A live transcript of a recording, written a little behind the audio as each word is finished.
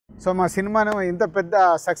So మా సినిమాను ఇంత పెద్ద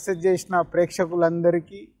సక్సెస్ చేసిన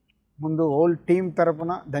ప్రేక్షకులందరికీ ముందు హోల్ టీం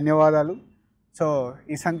తరపున ధన్యవాదాలు. సో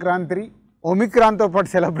ఈ సంక్రాంతి ఒమిక్రాన్తో పాటు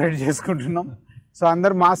సెలబ్రేట్ చేసుకుంటున్నాం. సో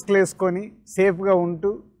అందరు మాస్క్లు వేసుకొని సేఫ్గా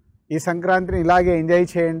ఉంటూ ఈ సంక్రాంతిని ఇలాగే ఎంజాయ్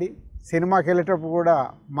చేయండి. సినిమాకి వెళ్ళేటప్పుడు కూడా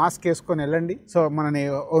మాస్క్ వేసుకొని వెళ్ళండి. సో మనని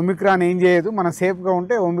ఒమిక్రాన్ ఏం చేయదు, మనం సేఫ్గా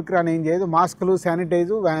ఉంటే ఒమిక్రాన్ ఏం చేయదు. మాస్కులు,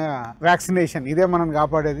 శానిటైజు, వ్యాక్సినేషన్ ఇదే మనం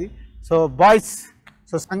కాపాడేది. So boys,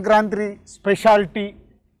 so Sankranti speciality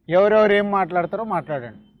ఎవరెవరు ఏం మాట్లాడతారో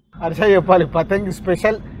మాట్లాడండి. హర్ష చెప్పాలి, పతంగి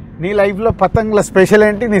స్పెషల్. నీ లైఫ్లో పతంగుల స్పెషల్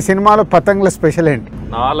ఏంటి? నీ సినిమాలో పతంగుల స్పెషల్ ఏంటి?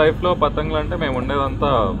 నా లైఫ్లో పతంగులు అంటే మేము ఉండేదంతా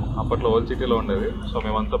అప్పట్లో ఓల్డ్ సిటీలో ఉండేది. సో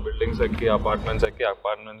మేమంతా బిల్డింగ్స్ ఎక్కి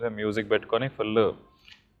అపార్ట్మెంట్స్ మ్యూజిక్ పెట్టుకొని ఫుల్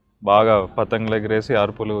బాగా పతంగులు ఎగిరేసి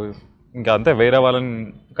అరుపులు, ఇంకా అంతే. వేరే వాళ్ళని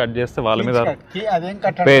కట్ చేస్తే వాళ్ళ మీద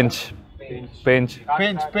పెంచ్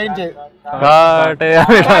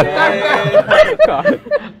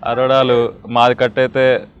అరవడాలు. మాది కట్ అయితే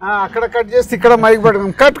అక్కడ కట్ చేస్తే ఇక్కడ మైక్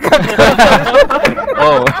పట్టుకుని కట్ కట్.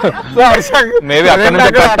 మేబీ అక్కడ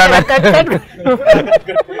నుంచి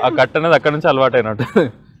ఆ కట్ అనేది అక్కడ నుంచి అలవాటు అయినట్టు.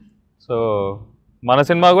 సో మన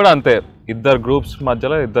సినిమా కూడా అంతే, ఇద్దరు గ్రూప్స్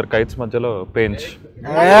మధ్యలో, ఇద్దరు కైట్స్ మధ్యలో పెంచ్.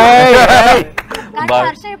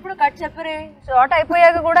 ఇప్పుడు కట్ చెప్పరే షార్ట్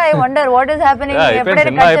అయిపోయాక కూడా I wonder what is happening.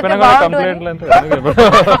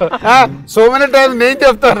 So many times నేను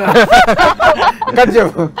చెప్తాను కట్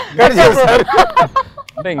చెప్పు కట్ చెప్పు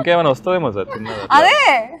అంటే ఇంకేమైనా వస్తుందేమో సార్. అదే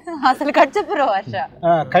అసలు కట్ చెప్పరు. హర్ష,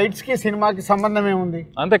 కైట్స్ కి సినిమాకి సంబంధం ఏముంది?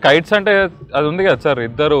 అంతే, కైట్స్ అంటే అది ఉంది కదా సార్,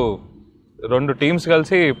 ఇద్దరు రెండు టీమ్స్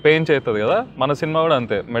కలిసి పెయించ్ అవుతుంది కదా. మన సినిమా కూడా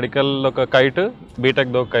అంతే, మెడికల్ ఒక కైట్,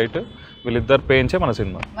 బీటెక్ దో కైట్, వీళ్ళిద్దరు పెయించే మన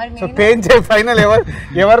సినిమా. సో పెయించే ఫైనల్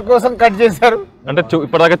ఎవరి కోసం కట్ చేశారు అంటే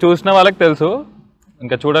ఇప్పటిదాకా చూసిన వాళ్ళకి తెలుసు,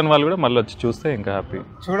 ఇంకా చూడని వాళ్ళు కూడా మళ్ళీ వచ్చి చూస్తే ఇంకా హ్యాపీ.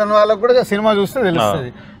 చూడని వాళ్ళకి కూడా సినిమా చూస్తే తెలుస్తుంది,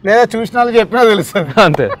 లేదా చూసిన వాళ్ళు చెప్పినా తెలుస్తుంది.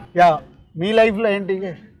 అంతే. యా, మీ లైఫ్లో ఏంటి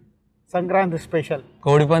సంక్రాంతి స్పెషల్?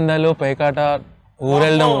 కోడి పందాలు, పైకాట,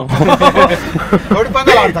 ఊరెళ్ళడం. కోడి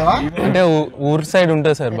పందాలు ఆడతావా? అంటే ఊరు సైడ్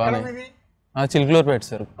ఉంటుంది సార్, బాగా చిలుకలూరుపేట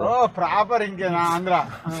సార్. ప్రాపర్ ఇంకేనా ఆంధ్ర?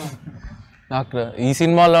 నాకు ఈ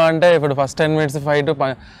సినిమాలో అంటే ఇప్పుడు ఫస్ట్ 10 minutes ఫైట్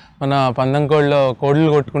మన పందెం కోళ్ళు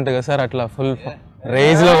కొట్టుకుంటాయి కదా సార్, అట్లా ఫుల్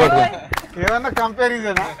రేజ్ లో ఏమన్నా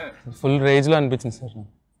కంపారిజనా? ఫుల్ రేజ్ లో అనిపించింది సార్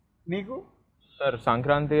నీకు. సార్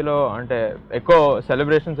సంక్రాంతిలో అంటే ఎక్కువ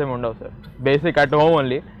సెలబ్రేషన్స్ ఏమి ఉండవు sir, basic at home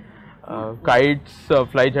only. Kites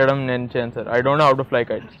fly చేయడం నేను చేయను sir, I don't know how to fly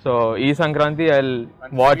kites. So ఈ Sankranti I will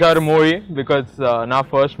watch hour movie because నా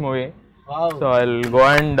first movie. So I will go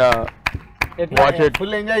and watch it.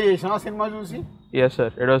 Full enjoy చేసావా cinema చూసి? Yes sir,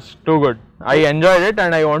 it was too good. I enjoyed it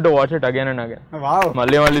and I want to watch it again and again. Wow.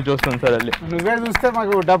 మళ్ళీ చూస్తాను sir. అల్లి నువ్వే చూస్తే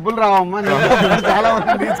మాకు డబ్బులు రావమ్మా, చాలా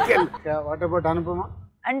మంది తీసుకెళ్ళి. What about Anupama?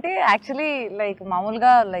 అంటే యాక్చువల్లీ లైక్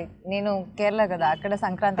మామూలుగా లైక్ నేను కేరళ కదా, అక్కడ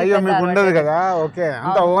సంక్రాంతి ఉండదు కదా. ఓకే,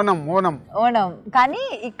 అంత ఓనం కానీ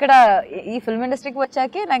ఇక్కడ ఈ ఫిల్మ్ ఇండస్ట్రీకి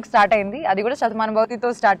వచ్చాకే నాకు స్టార్ట్ అయింది. అది కూడా శతమాన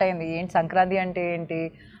భవతితో స్టార్ట్ అయింది. ఏంటి సంక్రాంతి అంటే ఏంటి,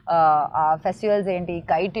 ఫెస్టివల్స్ ఏంటి,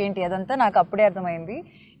 కైట్ ఏంటి, అదంతా నాకు అప్పుడే అర్థమైంది.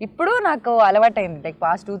 ఇప్పుడు నాకు అలవాటైంది. లైక్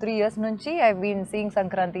పాస్ట్ 2-3 years నుంచి I been seeing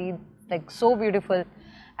Sankranti like so beautiful.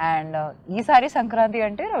 And ఈసారి సంక్రాంతి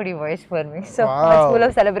అంటే rowdy voice for me. So full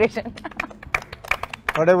of celebration.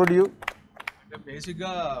 What about you? అంటే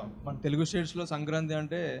బేసిక్గా మన తెలుగు స్టేట్స్లో సంక్రాంతి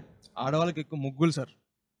అంటే ఆడవాళ్ళకి ఎక్కువ ముగ్గులు సార్,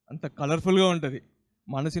 అంత కలర్ఫుల్గా ఉంటుంది.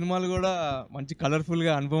 మన సినిమాలు కూడా మంచి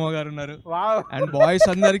కలర్ఫుల్గా అనుపమ గారు ఉన్నారు. అండ్ బాయ్స్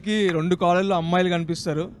అందరికీ 2 కాలేజ్లో అమ్మాయిలు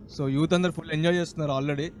కనిపిస్తారు. సో యూత్ అందరు ఫుల్ ఎంజాయ్ చేస్తున్నారు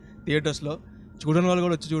ఆల్రెడీ థియేటర్స్లో. చూడని వాళ్ళు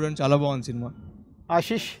కూడా వచ్చి చూడండి, చాలా బాగుంది cinema.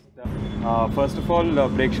 Ashish, first of all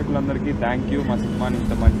ప్రేక్షకులందరికీ థ్యాంక్ యూ మా సినిమాని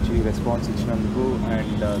ఇంత మంచి రెస్పాన్స్ ఇచ్చినందుకు.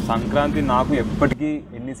 అండ్ సంక్రాంతి నాకు ఎప్పటికీ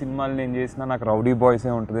ఎన్ని సినిమాలు నేను చేసినా నాకు రౌడీ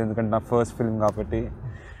బాయ్సే ఉంటుంది, ఎందుకంటే నా ఫస్ట్ ఫిల్మ్ కాబట్టి.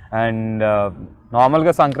 అండ్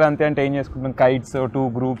నార్మల్గా సంక్రాంతి అంటే ఏం చేసుకుంటాం, కైట్స్ 2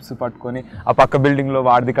 groups పట్టుకొని ఆ పక్క బిల్డింగ్లో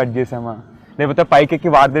వాడిది కట్ చేసామా, లేకపోతే పైకెక్కి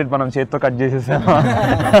వాడిది మనం చేతితో కట్ చేసేసామా.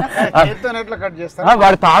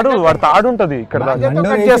 వాడి తాడు ఉంటుంది ఇక్కడ,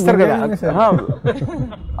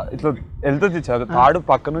 ఇట్లా వెళ్తుంది తాడు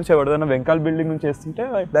పక్క నుంచి. ఎవరిదైనా వెంకాల్ బిల్డింగ్ నుంచి వేస్తుంటే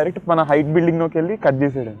డైరెక్ట్ మన హైట్ బిల్డింగ్ లోకి వెళ్ళి కట్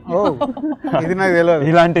చేసేయడం.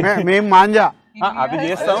 ఇలాంటి మేము మాంజా అది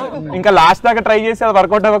చేస్తాం. ఇంకా లాస్ట్ దాకా ట్రై చేసి అది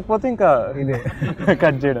వర్కౌట్ అవ్వకపోతే ఇంకా ఇదే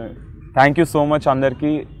కట్ చేయడం. థ్యాంక్ యూ సో మచ్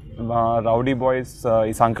అందరికీ. రౌడీ బాయ్స్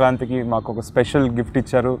ఈ సంక్రాంతికి మాకు ఒక స్పెషల్ గిఫ్ట్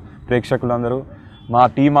ఇచ్చారు ప్రేక్షకులందరూ. మా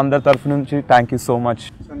టీం అందరి తరఫు నుంచి thank you so much.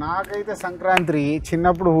 So నాకైతే సంక్రాంతి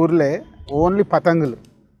చిన్నప్పుడు ఊర్లే ఓన్లీ పతంగులు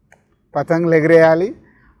ఎగిరేయాలి.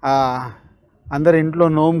 అందరు ఇంట్లో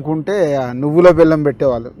నోముకుంటే నువ్వుల బెల్లం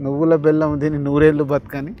పెట్టేవాళ్ళు. నువ్వుల బెల్లం దీన్ని 100 ఏళ్ళు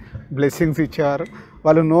బతుకని బ్లెస్సింగ్స్ ఇచ్చేవారు.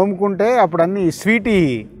 వాళ్ళు నోముకుంటే అప్పుడు అన్నీ స్వీటీ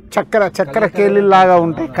చక్కెర కేలీలాగా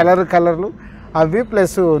ఉంటాయి, కలర్లు అవి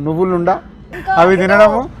ప్లస్ నువ్వులుండ అవి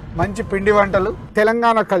తినడము, మంచి పిండి వంటలు.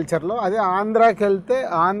 తెలంగాణ కల్చర్లో అదే ఆంధ్రాకి వెళ్తే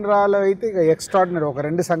ఆంధ్రాలో అయితే ఇక ఎక్స్ట్రాడినరీ. ఒక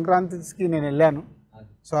 2 సంక్రాంతికి నేను వెళ్ళాను.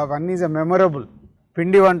 సో అవన్నీ ఈజ్ మెమొరబుల్.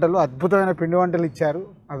 పిండి వంటలు, అద్భుతమైన పిండి వంటలు ఇచ్చారు.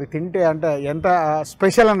 అవి తింటే అంటే ఎంత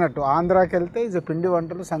స్పెషల్ అన్నట్టు. ఆంధ్రాకి వెళ్తే ఈజ్ పిండి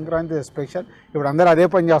వంటలు, సంక్రాంతి స్పెషల్. ఇప్పుడు అందరూ అదే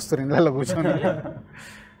పని చేస్తారు ఇళ్ళలో కూర్చొని.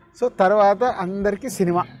 సో తర్వాత అందరికీ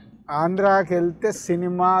సినిమా. ఆంధ్రాకి వెళ్తే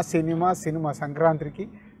సినిమా సినిమా సినిమా సంక్రాంతికి.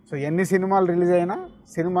 సో ఎన్ని సినిమాలు రిలీజ్ అయినా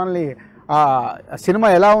సినిమా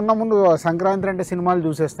ఎలా ఉన్నా ముందు సంక్రాంతి అంటే సినిమాలు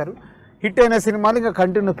చూసేస్తారు. హిట్ అయిన సినిమాలు ఇంకా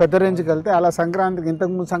కంటిన్యూ పెద్ద రేంజ్కి వెళ్తే అలా సంక్రాంతికి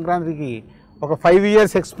ఇంతకుముందు సంక్రాంతికి ఒక 5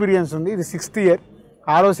 years ఎక్స్పీరియన్స్ ఉంది. ఇది 6th year.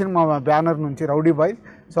 6వ సినిమా బ్యానర్ నుంచి రౌడీ బాయ్స్.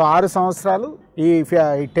 సో 6 సంవత్సరాలు ఈ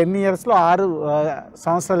 10 yearsలో 6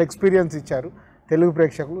 సంవత్సరాల ఎక్స్పీరియన్స్ ఇచ్చారు తెలుగు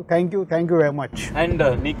ప్రేక్షకులు. Thank you very much. And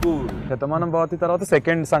నీకు శతమానం భవతి తర్వాత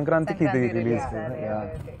సెకండ్ సంక్రాంతికి ఇది రిలీజ్.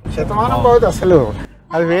 శతమానం భవతి అసలు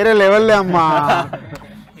అది వేరే లెవెల్లే అమ్మా.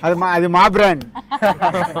 అది మా బ్రాండ్.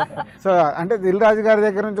 సో అంటే దిల్ రాజు గారి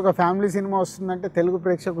దగ్గర నుంచి ఒక ఫ్యామిలీ సినిమా వస్తుందంటే తెలుగు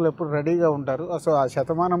ప్రేక్షకులు ఎప్పుడు రెడీగా ఉంటారు. సో ఆ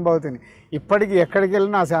శతమానం భవతిని ఇప్పటికీ ఎక్కడికి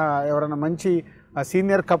వెళ్ళినా ఎవరైనా మంచి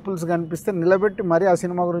సీనియర్ కపుల్స్ కనిపిస్తే నిలబెట్టి మరీ ఆ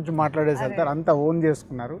సినిమా గురించి మాట్లాడేసి వెళ్తారు. అంతా ఓన్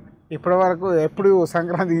చేసుకున్నారు. ఇప్పటి వరకు ఎప్పుడు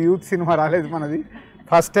సంక్రాంతి యూత్ సినిమా రాలేదు మనది,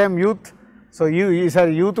 ఫస్ట్ టైం యూత్. సో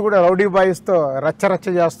ఈసారి యూత్ కూడా రౌడీ బాయ్స్తో రచ్చ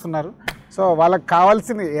చేస్తున్నారు. సో వాళ్ళకి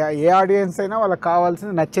కావాల్సింది ఏ ఆడియన్స్ అయినా వాళ్ళకి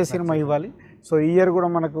కావాల్సింది నచ్చే సినిమా ఇవ్వాలి. సో ఈ ఇయర్ కూడా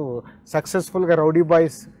మనకు సక్సెస్ఫుల్గా rowdy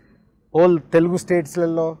boys whole Telugu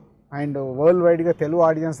స్టేట్స్లలో and world వైడ్గా తెలుగు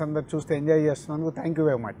ఆడియన్స్ అందరు చూస్తే ఎంజాయ్ చేస్తున్నందుకు thank you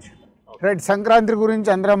very much. Right, Sankranti గురించి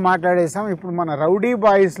అందరం మాట్లాడేసాం. ఇప్పుడు మన రౌడీ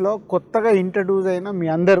బాయ్స్లో కొత్తగా ఇంట్రడ్యూస్ అయిన మీ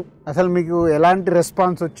అందరూ అసలు మీకు ఎలాంటి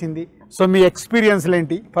రెస్పాన్స్ వచ్చింది? సో మీ ఎక్స్పీరియన్స్లు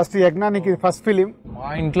ఏంటి? ఫస్ట్ యజ్ఞానికి ఫస్ట్ ఫిలిం.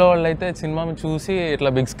 మా ఇంట్లో వాళ్ళు అయితే సినిమా చూసి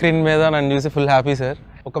ఇట్లా బిగ్ స్క్రీన్ మీద నన్ను చూసి ఫుల్ హ్యాపీ సార్.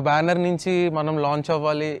 ఒక బ్యానర్ నుంచి మనం లాంచ్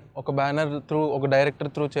అవ్వాలి, ఒక బ్యానర్ త్రూ ఒక డైరెక్టర్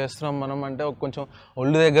త్రూ చేస్తున్నాం మనం అంటే కొంచెం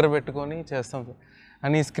ఒళ్ళు దగ్గర పెట్టుకొని చేస్తాం సార్.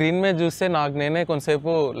 అని స్క్రీన్ మీద చూస్తే నాకు నేనే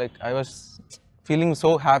కొంతసేపు like I was feeling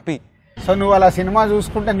so happy. So నువ్వు అలా సినిమా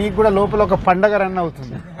చూసుకుంటే నీకు కూడా లోపల ఒక పండగ రన్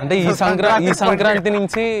అవుతుంది. అంటే ఈ సంక్రాంతి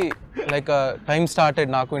నుంచి లైక్ టైం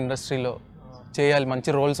స్టార్టెడ్ నాకు ఇండస్ట్రీలో చేయాలి, మంచి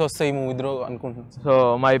రోల్స్ వస్తాయి మూవీలో అనుకుంటున్నాను. సో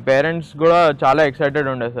మై పేరెంట్స్ కూడా చాలా ఎక్సైటెడ్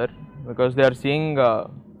ఉండే sir, because they are seeing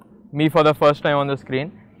me for the first time on the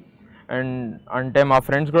screen. And అంటే మా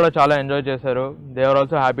ఫ్రెండ్స్ కూడా చాలా ఎంజాయ్ చేశారు. They are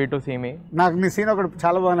also happy to see me. నాకు నీ సీన్ ఒకటి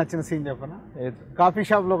చాలా బాగా నచ్చిన సీన్ చెప్పనా? కాఫీ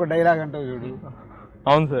షాప్లో ఒక డైలాగ్ అంటావు చూడు.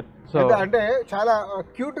 అవును సార్. సో అంటే చాలా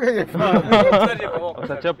క్యూట్గా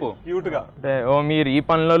చెప్పు క్యూట్గా. అంటే మీరు ఈ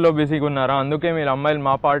పనులలో బిజీగా ఉన్నారా, అందుకే మీరు అమ్మాయిలు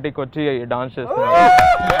మా పార్టీకి వచ్చి డాన్స్ చేస్తున్నారు.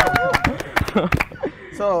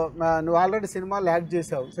 సో నువ్వు ఆల్రెడీ సినిమాలో యాక్ట్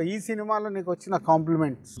చేసావు. సో ఈ సినిమాలో నీకు వచ్చిన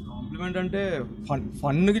కాంప్లిమెంట్ అంటే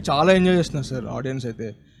ఫన్కి చాలా ఎంజాయ్ చేస్తున్నారు సార్ ఆడియన్స్ అయితే.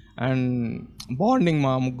 అండ్ బాండింగ్,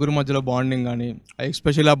 మా ముగ్గురు మధ్యలో బాండింగ్ కానీ,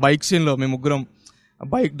 ఎస్పెషల్లీ ఆ బైక్ సీన్లో మేము ముగ్గురం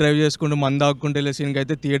బైక్ డ్రైవ్ చేసుకుంటూ మంద ఆక్కుంటూ వెళ్ళే సీన్కి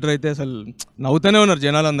అయితే థియేటర్ అయితే అసలు నవ్వుతూనే ఉన్నారు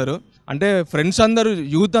జనాలు అందరూ. అంటే ఫ్రెండ్స్ అందరూ,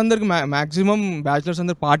 యూత్ అందరికి మ్యాక్సిమం బ్యాచిలర్స్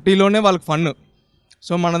అందరు పార్టీలోనే వాళ్ళకి ఫన్.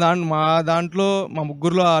 సో మా దాంట్లో మా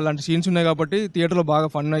ముగ్గురులో అలాంటి సీన్స్ ఉన్నాయి కాబట్టి థియేటర్లో బాగా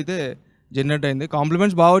ఫన్ అయితే జనరేట్ అయింది.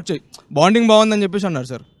 కాంప్లిమెంట్స్ బాగా వచ్చాయి, బాండింగ్ బాగుందని చెప్పేసి అన్నారు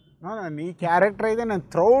సార్. నీ క్యారెక్టర్ అయితే నేను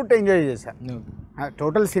త్రూఅవుట్ ఎంజాయ్ చేశాను.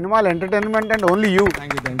 టోటల్ సినిమాలు entertainment and only you.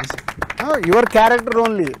 Thank you sir. Your character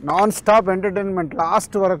only non stop entertainment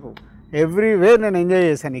last వరకు ఎవ్రీవేర్ నేను ఎంజాయ్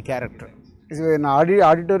చేశాను ఈ క్యారెక్టర్. నా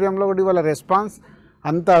ఆడిటోరియంలో కూడా ఇవాళ రెస్పాన్స్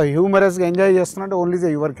అంత హ్యూమరస్గా ఎంజాయ్ చేస్తున్నట్టు ఓన్లీ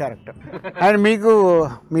యువర్ క్యారెక్టర్. అండ్ మీకు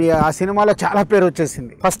ఆ సినిమాలో చాలా పేరు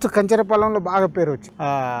వచ్చేసింది. ఫస్ట్ కంచరపాలెంలో బాగా పేరు వచ్చింది.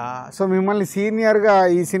 సో మిమ్మల్ని సీనియర్గా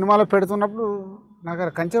ఈ సినిమాలో పెడుతున్నప్పుడు నాకు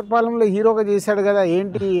కంచరపాలెంలో హీరోగా చేశాడు కదా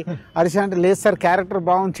ఏంటి హర్ష అంటే, లేదు సార్ క్యారెక్టర్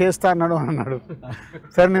బాగుంది చేస్తా అన్నాడు.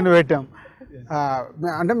 సార్ నేను పెట్టాం.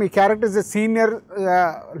 అంటే మీ క్యారెక్టర్ సీనియర్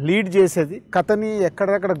లీడ్ చేసేది కథని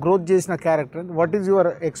ఎక్కడెక్కడ గ్రోత్ చేసిన character. What is your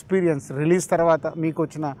experience release తర్వాత మీకు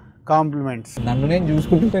వచ్చిన కాంప్లిమెంట్స్? నన్ను నేను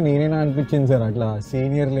చూసుకుంటుంటే నేనేనా అనిపించింది సార్. అట్లా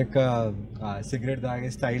సీనియర్ లెక్క సిగరెట్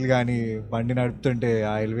తాగే స్టైల్ కానీ, బండి నడుపుతుంటే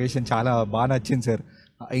ఆ ఎలివేషన్ చాలా బాగా నచ్చింది సార్.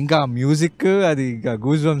 ఇంకా మ్యూజిక్ అది ఇంకా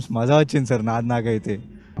గూస్ బంప్స్ మజా వచ్చింది సార్ నాకైతే.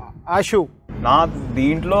 ఆషు, నా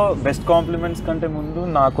దీంట్లో బెస్ట్ కాంప్లిమెంట్స్ కంటే ముందు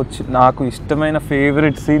నాకు ఇష్టమైన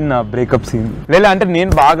ఫేవరెట్ సీన్ నా బ్రేకప్ సీన్. లేదా అంటే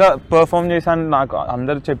నేను బాగా పర్ఫామ్ చేశాను, నాకు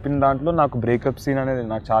అందరు చెప్పిన దాంట్లో నాకు బ్రేకప్ సీన్ అనేది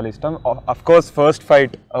నాకు చాలా ఇష్టం. అఫ్ కోర్స్ ఫస్ట్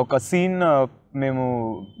ఫైట్ ఒక సీన్, మేము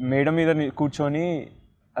మేడ మీద కూర్చొని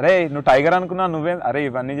అరే నువ్వు టైగర్ అనుకున్నా, నువ్వే అరే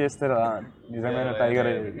ఇవన్నీ చేస్తే నిజమైన టైగర్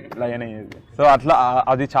లయన్ అయ్యేది. సో అట్లా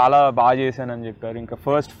అది చాలా బాగా చేశానని చెప్పారు. ఇంకా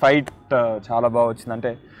ఫస్ట్ ఫైట్ చాలా బాగా వచ్చింది.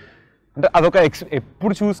 అంటే అదొక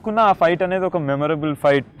ఎప్పుడు చూసుకున్నా ఆ ఫైట్ అనేది ఒక మెమరబుల్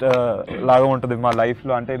ఫైట్ లాగా ఉంటుంది మా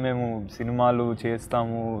లైఫ్లో. అంటే మేము సినిమాలు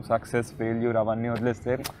చేస్తాము, సక్సెస్ ఫెయిల్యూర్ అవన్నీ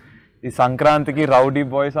వదిలేస్తే ఈ సంక్రాంతికి రౌడీ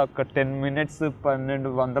బాయ్స్ ఒక 10 minutes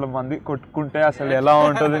 1200 మంది కొట్టుకుంటే అసలు ఎలా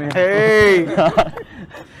ఉంటుంది.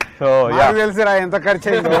 సో తెలుసురా ఎంత ఖర్చు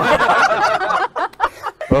అయిందో.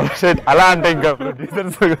 అలా అంటే ఇంకా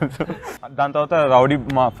ప్రొడ్యూసర్స్. దాని తర్వాత రౌడీ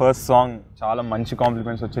మా ఫస్ట్ సాంగ్ చాలా మంచి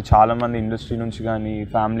కాంప్లిమెంట్స్ వచ్చాయి. చాలా మంది ఇండస్ట్రీ నుంచి కానీ,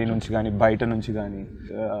 ఫ్యామిలీ నుంచి కానీ, బయట నుంచి కానీ,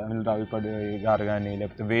 అనిల్ రావిపడి గారు కానీ,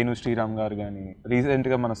 లేకపోతే వేణు శ్రీరామ్ గారు కానీ,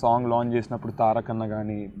 రీసెంట్గా మన సాంగ్ లాంచ్ చేసినప్పుడు తారక్ అన్న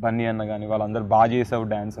కానీ, బన్నీ అన్న కానీ వాళ్ళందరూ బాగా చేసావు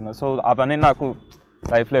డ్యాన్స్ అన్న. సో అవన్నీ నాకు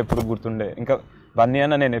లైఫ్లో ఎప్పుడు గుర్తుండే. ఇంకా బన్నీ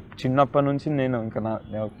అన్న నేను చిన్నప్పటి నుంచి నేను ఇంకా నా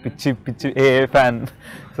పిచ్చి ఏ ఫ్యాన్.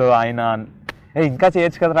 సో ఆయన ఇంకా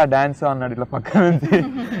చేయొచ్చు కదరా డాన్స్ అన్నాడు ఇట్లా పక్క నుంచి.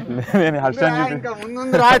 నేను హర్షాన్ని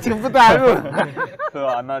సో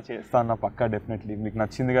అన్న చేస్తా అన్న పక్కా డెఫినెట్లీ మీకు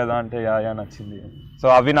నచ్చింది కదా అంటే యా నచ్చింది. సో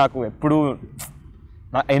అవి నాకు ఎప్పుడు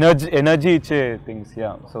నా ఎనర్జీ ఇచ్చే థింగ్స్.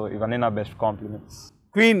 సో ఇవన్నీ నా best compliments.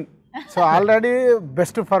 Queen so already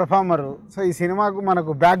best performer. So ఈ సినిమాకు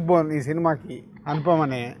మనకు బ్యాక్ బోన్ ఈ సినిమాకి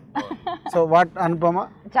అనుపమనే. సో వాట్ అనుపమ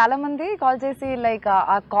చాలా మంది కాల్ చేసి లైక్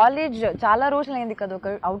ఆ కాలేజ్ చాలా రోజులు అయింది కదా ఒక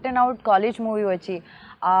out and out college movie వచ్చి,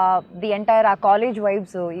 ది ఎంటైర్ ఆ కాలేజ్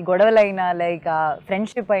వైబ్స్, ఈ గొడవలైనా లైక్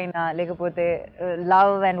ఫ్రెండ్షిప్ అయినా లేకపోతే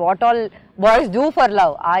love and what all boys do for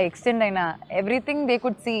love, ఆ ఎక్స్టెండ్ అయినా everything they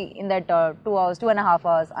could see in that 2 hours 2.5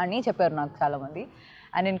 hours అని చెప్పారు నాకు చాలామంది.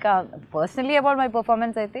 అండ్ ఇంకా పర్సనలీ అబౌట్ మై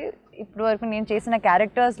పర్ఫార్మెన్స్ అయితే ఇప్పటి వరకు నేను చేసిన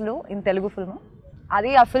క్యారెక్టర్స్లో ఇన్ తెలుగు ఫిల్మ్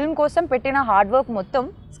అది ఆ ఫిల్మ్ కోసం పెట్టిన హార్డ్ వర్క్ మొత్తం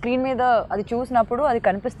స్క్రీన్ మీద అది చూసినప్పుడు అది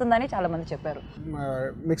కనిపిస్తుందని చాలామంది చెప్పారు.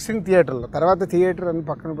 మిక్సింగ్ థియేటర్లో తర్వాత థియేటర్ అని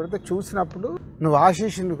పక్కన పెడితే చూసినప్పుడు నువ్వు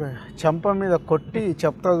ఆశీష్ చెంప మీద కొట్టి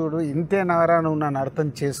చెప్తా చూడు ఇంతే నారా నువ్వు నన్ను అర్థం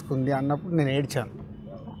చేసుకుంది అన్నప్పుడు నేను ఏడ్చాను.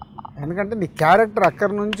 ఎందుకంటే నీ క్యారెక్టర్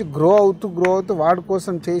అక్కడి నుంచి గ్రో అవుతూ వాడి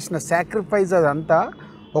కోసం చేసిన సాక్రిఫైస్ అదంతా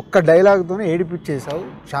ఒక్క డైలాగ్తోనే ఏడిపించేసావు.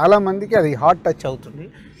 చాలామందికి అది హార్ట్ టచ్ అవుతుంది.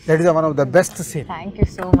 That is one of the best scene. Thank you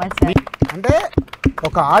so much. అంటే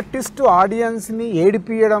ఒక ఆర్టిస్టు ఆడియన్స్ని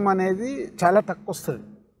ఏడిపియడం అనేది చాలా తక్కువ వస్తుంది,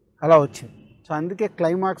 అలా వచ్చింది. సో అందుకే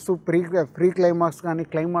క్లైమాక్స్ ప్రీ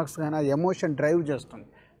క్లైమాక్స్ కానీ అది ఎమోషన్ డ్రైవ్ చేస్తుంది.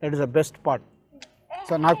 That is the best part.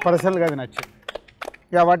 So నాకు పర్సనల్గా అది నచ్చింది.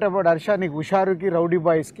 ఇక వాట్ అబౌట్ హర్ష, నీకు హుషారుకి రౌడీ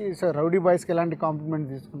బాయ్స్కి, సో రౌడీ బాయ్స్కి ఎలాంటి కాంప్లిమెంట్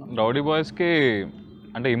తీసుకున్నాం? రౌడీ బాయ్స్కి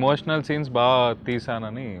అంటే ఇమోషనల్ సీన్స్ బాగా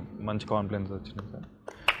తీసానని మంచి కాంప్లిమెంట్స్ వచ్చినాయి సార్.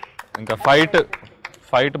 ఇంకా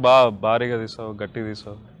ఫైట్ బాగా భారీగా తీసావు, గట్టి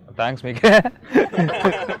తీసావు. థ్యాంక్స్ మీకే.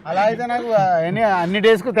 అలా అయితే నాకు అన్ని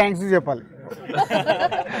డేస్కు థ్యాంక్స్ చెప్పాలి.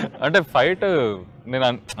 అంటే ఫైట్ నేను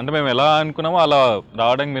అంటే మేము ఎలా అనుకున్నామో అలా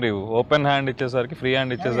రావడానికి మీరు open hand ఇచ్చేసరికి, free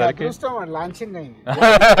hand ఇచ్చేసరికి launching అయింది.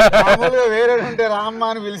 వేరే ఉంటే రామ్మా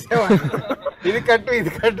అని పిలిచేవాడు, ఇది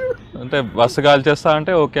కట్టు అంటే బస్సు కాల్ చేస్తా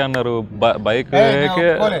అంటే ఓకే అన్నారు. బైక్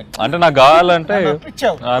అంటే నాకు కావాలంటే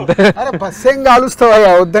అంతే. బస్సు ఏం కాలుస్తావా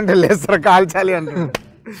వద్దంటే లేస్తారు కాల్చాలి అంటే.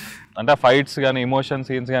 అంటే ఫైట్స్ కానీ ఇమోషన్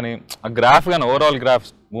సీన్స్ కానీ ఆ గ్రాఫ్ కానీ ఓవరాల్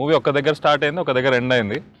గ్రాఫ్స్ మూవీ ఒక దగ్గర స్టార్ట్ అయింది, ఒక దగ్గర ఎండ్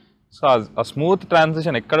అయింది. సో ఆ స్మూత్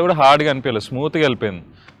ట్రాన్సిషన్ ఎక్కడ కూడా హార్డ్గా అనిపించలేదు, స్మూత్గా వెళ్ళిపోయింది.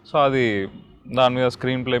 సో అది దాని మీద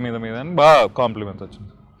స్క్రీన్ ప్లే మీద అని బాగా కాంప్లిమెంట్స్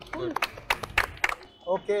వచ్చింది.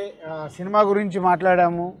 ఓకే, సినిమా గురించి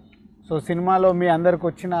మాట్లాడాము. సో సినిమాలో మీ అందరికి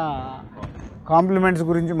వచ్చిన కాంప్లిమెంట్స్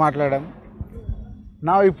గురించి మాట్లాడాము.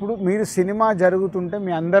 నా ఇప్పుడు మీరు సినిమా జరుగుతుంటే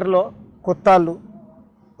మీ అందరిలో కొత్తాళ్ళు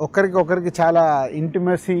ఒకరికి చాలా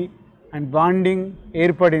ఇంటిమసీ అండ్ బాండింగ్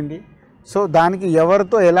ఏర్పడింది. సో దానికి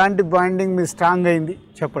ఎవరితో ఎలాంటి బాండింగ్ మీ స్ట్రాంగ్ అయింది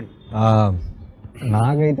చెప్పండి.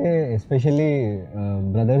 నాకైతే ఎస్పెషల్లీ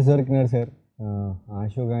బ్రదర్స్ దొరికినారు సార్.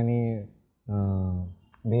 ఆశు కానీ,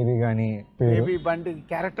 బేబీ కానీ, బేబీ బంటి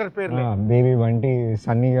క్యారెక్టర్ పేరు బేబీ బంటి,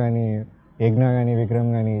 సన్నీ కానీ, యజ్ఞ కానీ,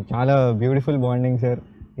 విక్రమ్ కానీ చాలా బ్యూటిఫుల్ బాండింగ్ సార్.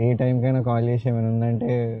 ఏ టైంకైనా కాల్ చేసి ఏమైనా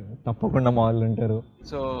ఉందంటే తప్పకుండా మా వాళ్ళు ఉంటారు.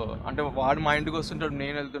 సో అంటే వాడు మా ఇంటికి వస్తుంటాడు,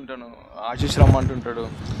 నేను వెళ్తుంటాను, ఆశీష్ రమ్మంటుంటాడు.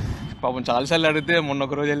 పాపం చాలాసార్లు అడిగితే మొన్న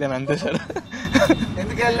ఒక రోజు వెళ్ళాను అంతే సార్.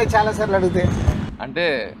 ఎందుకు వెళ్ళి చాలాసార్లు అడిగితే అంటే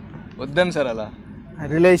వద్దాను సార్, అలా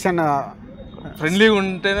రిలేషన్ ఫ్రెండ్లీగా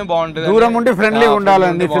ఉంటేనే బాగుంటుంది, దూరం ఉండి ఫ్రెండ్లీగా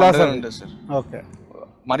ఉండాలని ఫిలాసఫీ ఉంటుంది సార్. ఓకే,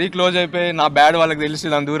 మరీ క్లోజ్ అయిపోయి నా బ్యాడ్ వాళ్ళకి తెలిసి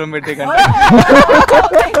నన్ను దూరం పెట్టే కంటే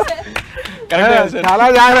చాలా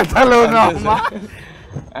జాగ్రత్తలో ఉన్నా.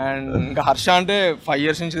 అండ్ ఇంకా హర్ష అంటే 5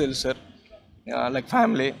 years నుంచి తెలుసు సార్, లైక్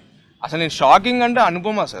ఫ్యామిలీ. అసలు నేను షాకింగ్ అంటే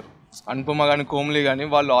అనుపమ సార్, అనుపమ కానీ కోమ్లీ కానీ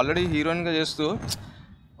వాళ్ళు ఆల్రెడీ హీరోయిన్గా చేస్తూ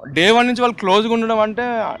డే 1 నుంచి వాళ్ళు క్లోజ్గా ఉండడం అంటే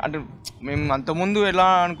మేము అంతకుముందు ఎలా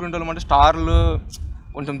అనుకుంటాం అంటే స్టార్లు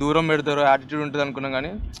కొంచెం దూరం పెడతారు, యాటిట్యూడ్ ఉంటుంది అనుకున్నాం.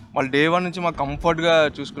 కానీ వాళ్ళు డే 1 నుంచి మాకు కంఫర్ట్గా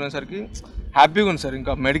చూసుకునేసరికి హ్యాపీగా ఉంది సార్.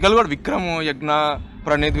 ఇంకా మెడికల్ కూడా విక్రమ్, యజ్ఞ,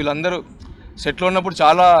 ప్రణీత్ వీళ్ళందరూ సెట్లో ఉన్నప్పుడు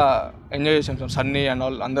చాలా ఎంజాయ్ చేసాం సార్, సన్నీ అండ్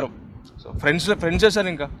వాళ్ళు అందరం. సో ఫ్రెండ్సే సార్.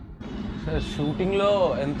 ఇంకా సార్ షూటింగ్లో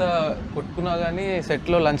ఎంత కొట్టుకున్నా కానీ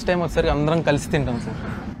సెట్లో లంచ్ టైం వచ్చేసరికి అందరం కలిసి తింటాం సార్.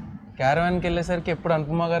 క్యారవాన్కి వెళ్ళేసరికి ఎప్పుడు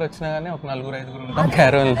అనుపమ గారు వచ్చినా కానీ ఒక 4-5 ఉంటాం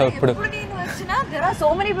క్యారవాన్లో ఇప్పుడు.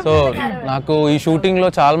 సో నాకు ఈ షూటింగ్లో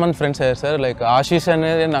చాలా మంది ఫ్రెండ్స్ అయ్యారు సార్. లైక్ ఆశీష్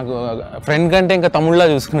అనేది నాకు ఫ్రెండ్ కంటే ఇంకా తమ్ముళ్ళ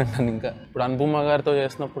చూసుకున్నాను. ఇంకా ఇప్పుడు అనుపమ గారితో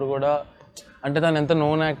చేసినప్పుడు కూడా అంటే తను ఎంత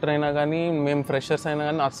నోన్ యాక్టర్ అయినా కానీ మేము ఫ్రెషర్స్ అయినా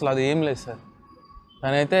కానీ అసలు అది ఏం లేదు సార్.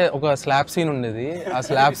 తనైతే ఒక స్లాబ్ సీన్ ఉండేది, ఆ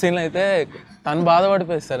స్లాబ్ సీన్ అయితే తను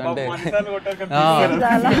బాధపడిపోయింది సార్. అంటే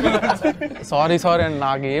సారీ అండి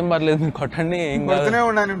నాకు ఏం పర్లేదు మీరు కొట్టండి ఏం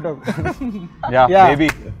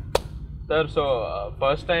సార్. సో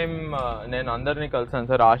ఫస్ట్ టైం నేను అందరినీ కలిసాను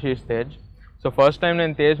sir, Ashish, Tej. So first time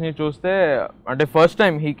నేను తేజ్ని చూస్తే అంటే first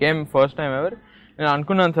time he came first time ever నేను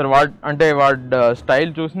అనుకున్నాను సార్ వాడి స్టైల్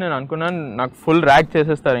చూసి నేను అనుకున్నాను నాకు ఫుల్ ర్యాగ్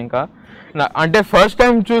చేసేస్తారు ఇంకా. అంటే ఫస్ట్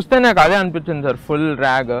టైం చూస్తే నాకు అదే అనిపించింది sir, full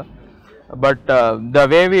rag. But the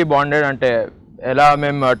way we bonded అంటే ఎలా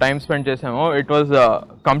మేము టైం స్పెండ్ చేసామో it was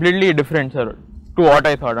completely different sir to what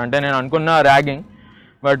I thought. అంటే నేను అనుకున్న ragging,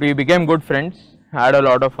 but we became good friends, had a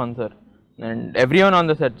lot of fun sir. And every one on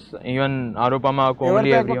the sets, even Anupama,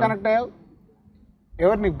 Komali,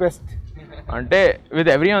 ఎవరు నీకు best అంటే with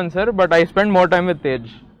every one sir. But I spend more time with Tej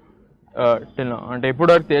till now. అంటే ఇప్పుడు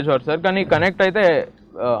వరకు తేజ్ వారు sir, కానీ connect అయితే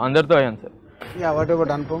అందరితో అయ్యాను సార్.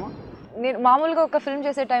 నేను మామూలుగా ఒక ఫిల్మ్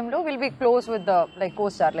చేసే టైంలో will be close with the like co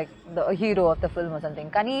star, like the hero of the film or something.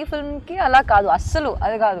 కానీ ఈ ఫిల్మ్కి అలా కాదు, అస్సలు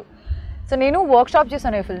అది కాదు. సో నేను వర్క్ షాప్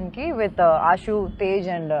చేశాను ఈ ఫిల్మ్కి with Ashu, Tej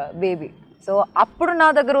and baby. So అప్పుడు నా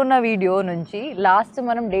దగ్గర ఉన్న వీడియో నుంచి లాస్ట్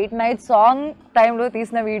మనం డేట్ నైట్ సాంగ్ టైంలో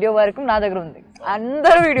తీసిన వీడియో వరకు నా దగ్గర ఉంది.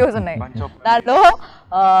 అందరు వీడియోస్ ఉన్నాయి దాంట్లో.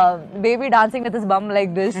 Baby dancing with this bum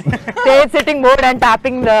like this, Tej sitting board and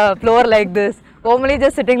tapping the floor like this, Komali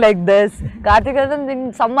just sitting like this, Karthik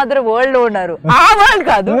some other world లో ఉన్నారు. ఆ వరల్డ్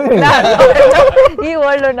కాదు, ఈ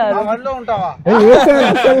వరల్డ్ లో ఉన్నారు.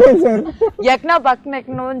 యజ్ఞ పక్కన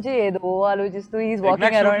నుంచి ఏదో ఆలోచిస్తూ ఈజ్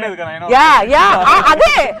వాకింగ్ అరౌండ్.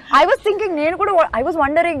 అదే ఐ వాజ్ థింకింగ్, నేను కూడా ఐ వాజ్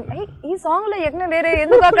వండరింగ్ ఈ సాంగ్ లో యజ్ఞ లేరే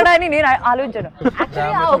ఎందుకు అక్కడ అని నేను ఆలోచించాను.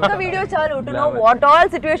 యాక్చువల్లీ ఆ ఒక్క వీడియో చాలు to know what all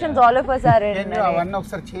situations all of us are in. అవన్నీ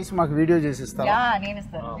ఒకసారి చేసి మాకు వీడియో చేసిస్తావా? యా నేను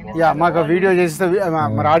ఇస్తాను. యా మాకు వీడియో చేసిస్తే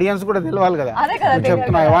మన ఆడియన్స్ కూడా తెలియాలి కదా.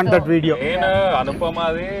 చెప్తున్నా ఐ వాంట్ దట్ వీడియో. నేను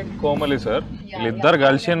అనుపమది, కోమలి సార్ వీళ్ళిద్దరు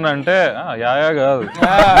కలిసిండ్రంటే యాయా కాదు,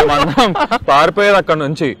 మనం పారిపోయేది అక్కడ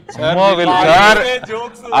నుంచి.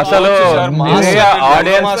 అసలు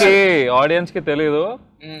ఆడియన్స్ కి తెలీదు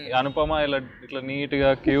అనుపమ ఇట్లా నీట్ గా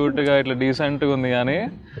క్యూట్ గా ఇట్లా డీసెంట్ గా ఉంది, కానీ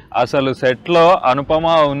అసలు సెట్ లో అనుపమ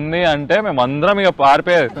ఉంది అంటే మేము అందరం ఇక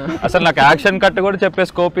పారిపోయేది. అసలు నాకు యాక్షన్ కట్ కూడా చెప్పే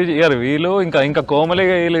స్కోప్ ఇయ్యారు వీళ్ళు. ఇంకా కోమలి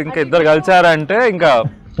వీళ్ళు ఇంకా ఇద్దరు కలిసారంటే ఇంకా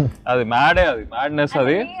అది మ్యాడే, అది మ్యాడ్నెస్.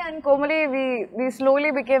 అది and Komali we slowly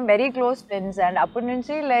became very close friends. And అప్పటి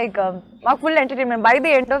నుంచి లైక్ మాకు full entertainment. By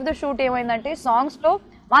the end of the shoot ఏమైందంటే సాంగ్స్ లో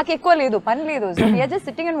మాకు ఎక్కువ లేదు, పని లేదు. So we are just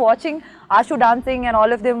sitting and watching Ashu dancing and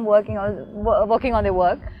all of them working on the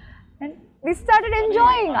work and we started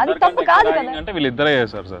enjoying. అది తప్పు కాదు కదా. అంటే వీళ్ళిద్దరే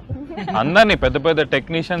చేశారు సార్ అందరినీ, పెద్ద పెద్ద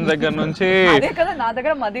టెక్నీషియన్స్ దగ్గర నుంచి. అదే కదా, నా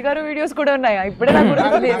దగ్గర మది గారు వీడియోస్ కూడా ఉన్నాయి. ఇప్పుడే నాకు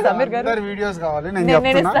గుర్తుంది సమీర్ గారు వీడియోస్ కావాలి, నేను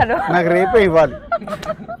చెప్తాను నాకు రేపే ఇవ్వాలి.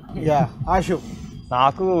 యా ఆశు.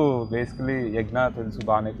 నాకు బేసికలీ యజ్ఞ తెలుసు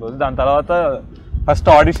బాగానే క్లోజ్. దాని తర్వాత ఫస్ట్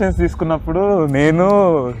ఆడిషన్స్ తీసుకున్నప్పుడు నేను,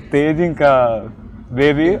 తేజ్, ఇంకా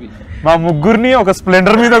బేబీ మా ముగ్గురిని ఒక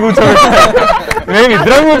స్ప్లెండర్ మీద కూర్చోబెట్టాను. మేము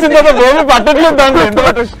ఇద్దరం కూర్చున్న తర్వాత బేబీ పట్టట్లేదు దాంట్లో ఎంత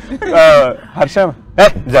పట్టు. హర్ష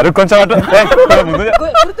జరుగు కొంచెం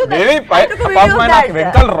బేబీ నాకు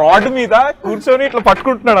వెంకల్ రాడ్ మీద కూర్చొని ఇట్లా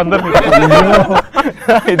పట్టుకుంటున్నాడు అందరినీ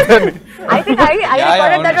ఇద్దరిని.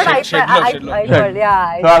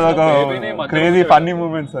 క్రేజీ ఫన్నీ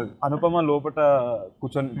మూమెంట్స్ అది. అనుపమ లోపల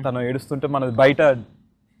కూర్చొని తను ఏడుస్తుంటే మన బయట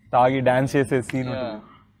తాగి డాన్స్ చేసే సీన్ ఉంటుంది,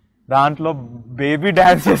 దాంట్లో బేబీ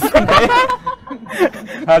డాన్స్ చేస్తుంటే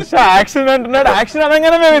హర్ష యాక్షన్ అంటున్నాడు. యాక్షన్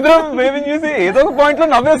అనగానే మేము ఇద్దరం బేబీని చూసి ఏదో ఒక పాయింట్ లో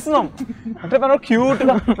నవ్వేస్తున్నాం. అంటే మనం క్యూట్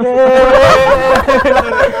గా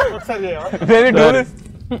బేబీ డూ దిస్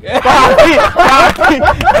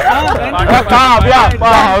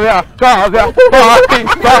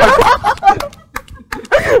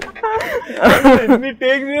ఎన్ని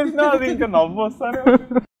టేక్ చేసినా అది ఇంకా నవ్వు వస్తానే.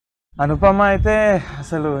 అనుపమ అయితే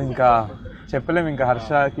అసలు ఇంకా చెప్పలేము. ఇంకా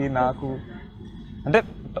హర్షకి నాకు అంటే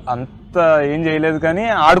అంత ఏం చేయలేదు కానీ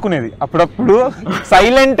ఆడుకునేది అప్పుడప్పుడు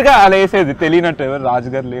సైలెంట్ గా అలా వేసేది, తెలియనట్టు ఎవరు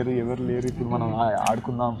రాజుగారు లేరు, ఎవరు లేరు, ఇప్పుడు మనం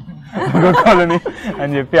ఆడుకుందాం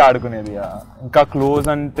అని చెప్పి ఆడుకునేది. ఇంకా క్లోజ్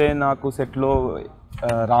అంటే నాకు సెట్ లో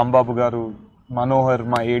రాంబాబు గారు, మనోహర్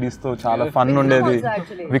మా ఏడీస్ తో చాలా ఫన్ ఉండేది.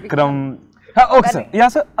 విక్రమ్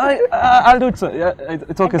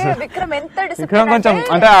విక్రమ్ కొంచెం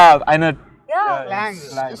అంటే ఆయన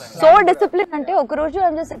సో డిసిప్లిన్. అంటే ఒక రోజు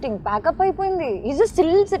ఐఎమ్ జస్ట్ సిట్టింగ్, ప్యాకప్ అయిపోయింది, is just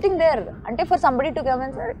still sitting there. అంటే for somebody to come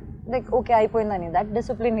and say like okay అయిపోయిందని, that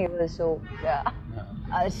discipline he was. So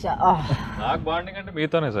నాకు బాండింగ్ అంటే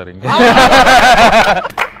మీతోనే సార్ ఇంకా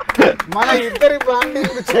మన ఇద్దరి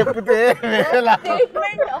బాండింగ్ చెప్తే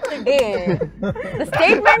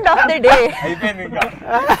స్టేట్మెంట్ ఆఫ్ ది డే అయిపోయింది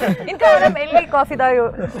ఇంకా వెళ్ళి కాఫీ తాగు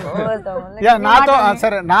నాతో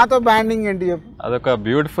సరే నాతో బాండింగ్ ఏంటి చెప్పు. అదొక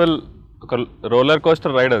బ్యూటిఫుల్ ఒక రోలర్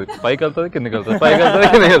కోస్టర్ రైడ్. అది పైకి వెళ్తుంది కిందకి వెళ్తుంది, పైకి వెళ్తుంది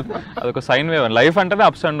కిందకి వెళ్తుంది. అదొక సైన్ వేవ్. లైఫ్ అంటేనే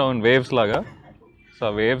అప్స్ అండ్ డౌన్ వేవ్స్ లాగా. సో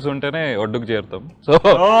ఆ వేవ్స్ ఉంటేనే ఒడ్డుకు చేరుతాం.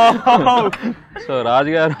 సో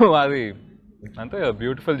రాజు గారు అది అంటే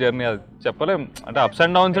బ్యూటిఫుల్ జర్నీ. అది చెప్పలేం అంటే అప్స్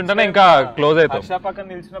అండ్ డౌన్స్ ఉంటేనే ఇంకా క్లోజ్ అవుతాం. పక్కన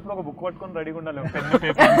నిలిచినప్పుడు ఒక బుక్ పట్టుకొని రెడీగా ఉండాలి.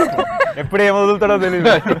 ఎప్పుడు ఏం వదులుతాడో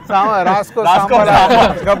తెలియదు.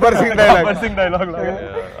 గబ్బర్ సింగ్ డైలాగ్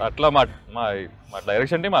అట్లా మా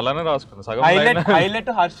డైరెక్షన్ టీం అలానే రాసుకుంది సగం.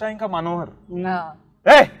 హైలైట్ హర్ష ఇంకా మనోహర్.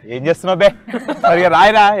 ఏం చేస్తున్నావు బే సరిగా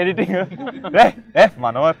రాయరా ఎడిటింగ్.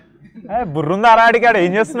 మనోహర్ బుర్రుందా ఆడికి, ఆడు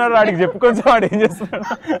ఏం చేస్తున్నాడు ఆడికి చెప్పు కొంచెం, ఆడు ఏం చేస్తున్నాడు.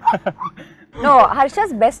 No,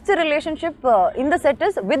 Harsha's best relationship in the set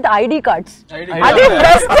is with ID cards. అది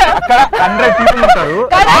best. అక్కడ 100 people ఉంటారు,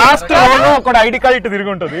 లాస్ట్ లో ఒక ఐడి కార్డ్ ఇటు తిరిగి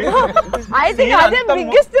ఉంటది. I think అదే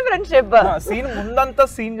biggest friendship. సీన్ ముందంతా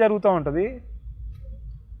సీన్ జరుగుతూ ఉంటది.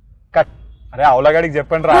 కట్. అరే అవలగాడికి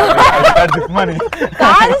చెప్పండి రా చెప్పమని.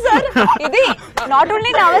 కాదు సార్, ఇది నాట్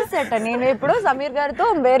ఓన్లీ నవల్ సెట్. నేను ఇప్పుడు సమీర్ గారితో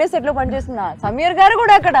వేరే సెట్ లో పనిచేస్తున్నా. సమీర్ గారు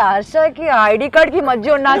కూడా అక్కడ హర్షకి ఐడి కార్డ్ కి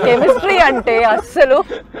మధ్య ఉన్న కెమిస్ట్రీ అంటే అస్సలు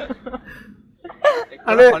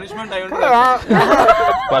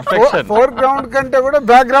ఫోర్ గ్రౌండ్ కంటే కూడా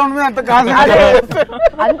బ్యాక్ గ్రౌండ్ మీద అంత కాదు,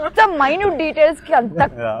 అంత మైన్యూట్ డీటెయిల్స్ కి అంత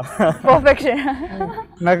పర్ఫెక్షన్.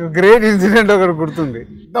 నాకు గ్రేట్ ఇన్సిడెంట్ ఒకటి గుర్తుంది.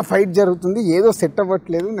 ఫైట్ జరుగుతుంది, ఏదో సెట్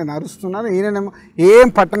అవ్వట్లేదు, నేను అరుస్తున్నాను, ఈయనేమో ఏం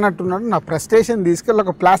పట్టనట్టున్నాడు. నా ఫ్రస్ట్రేషన్ తీసుకెళ్ళి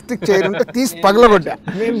ఒక ప్లాస్టిక్ చైర్ ఉంటే తీసి పగలగొట్టా.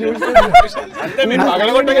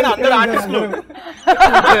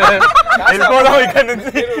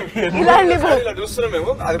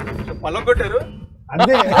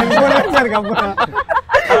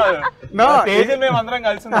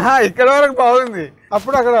 ఇక్కడ వరకు బాగుంది.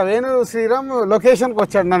 అప్పుడు అక్కడ వేణు శ్రీరామ్ లొకేషన్కి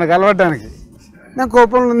వచ్చాడు నన్ను కలవడానికి. నా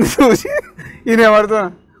కోపం ఉంది చూసి ఈయన పడుతున్నా.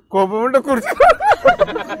 కోపం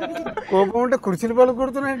ఉంటే కుర్చీలు పలు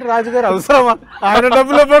కుడుతున్నాయంటే రాజుగారు అవసరమా, ఆయన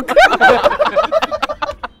డబ్బుల పక్క.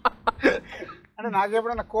 అంటే నాకు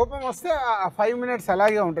ఎప్పుడైనా కోపం వస్తే ఆ 5 minutes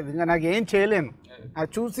అలాగే ఉంటుంది, ఇంకా నాకు ఏం చేయలేను. అది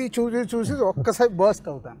చూసి ఒక్కసారి బర్స్ట్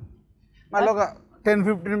అవుతాను. మళ్ళీ ఒక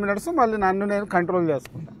 10-15 minutes మళ్ళీ నన్ను నేను కంట్రోల్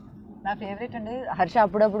చేసుకుంటాను. నా ఫేవరెట్ అండి హర్ష.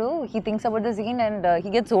 అప్పుడప్పుడు he thinks about the scene and he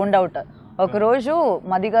gets owned out. ఒకరోజు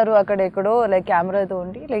మది గారు అక్కడ ఎక్కడో లైక్ కెమెరాతో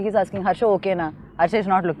ఉండి లైక్ హీస్ ఆస్కింగ్ హర్ష ఓకేనా, Harsha is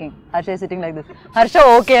not looking, Harsha is sitting like this, Harsha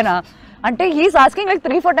ఓకేనా అంటే he's asking like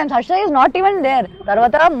 3-4 times, Harsha is not even there.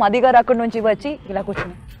 తర్వాత మది గారు అక్కడ నుంచి వచ్చి ఇలా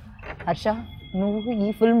కూర్చుని, హర్ష నువ్వు ఈ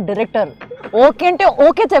ఫిల్మ్ డైరెక్టర్, ఓకే అంటే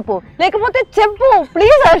ఓకే చెప్పు, లేకపోతే చెప్పు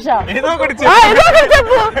ప్లీజ్ హర్ష, ఏదో ఒకటి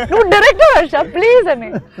చెప్పు, నువ్వు డైరెక్టర్ హర్ష ప్లీజ్ అని.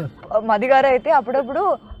 మది గారు అయితే అప్పుడప్పుడు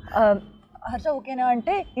హర్ష ఓకేనా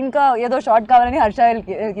అంటే ఇంకా ఏదో షార్ట్ కావాలని హర్ష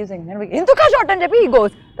ఎందుకు షార్ట్ అని చెప్పి ఈ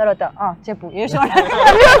గోస్. తర్వాత చెప్పు ఏ షార్ట్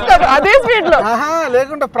అదే స్పీడ్ లో.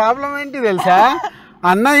 లేకుంటే ప్రాబ్లం ఏంటి తెలుసా,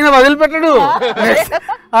 అన్న ఈయన వదిలిపెట్టడు.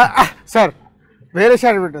 సార్ వేరే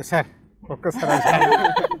షార్ట్ పెట్టారు సార్, ఒక్కసారి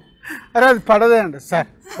అరే అది పడదే అండి సార్,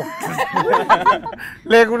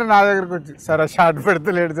 లేకుంటే నా దగ్గరకు వచ్చి సార్ ఆ షార్ట్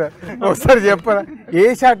పెడతలేడు సార్, ఒకసారి చెప్పరా ఏ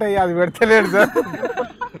షార్ట్ అయ్యా అది పెడతలేడు సార్.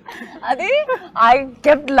 అది I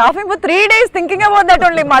kept laughing for 3 days thinking about that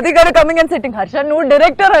only. మది గారు కమింగ్ అండ్ సిట్టింగ్, హర్ష నువ్వు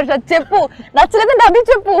డైరెక్టర్ హర్ష చెప్పు, నచ్చలేదంటే అది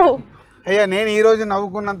చెప్పు. అయ్యా నేను ఈ రోజు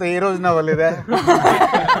నవ్వుకున్నంత ఏ రోజు నవ్వలేదా.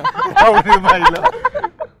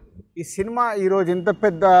 ఈ సినిమా ఈరోజు ఇంత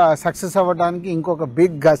పెద్ద సక్సెస్ అవ్వడానికి ఇంకొక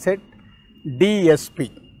big asset DSP.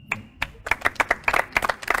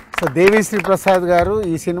 So Devi Sri Prasad గారు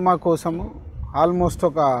ఈ సినిమా కోసము ఆల్మోస్ట్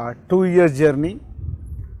ఒక 2 years జర్నీ,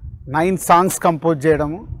 9 songs కంపోజ్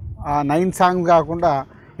చేయడము. ఆ 9 songs కాకుండా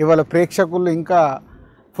ఇవాళ ప్రేక్షకులు ఇంకా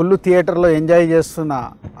ఫుల్ థియేటర్లో ఎంజాయ్ చేస్తున్న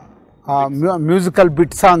మ్యూజికల్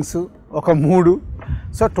బిట్ సాంగ్స్ ఒక 3.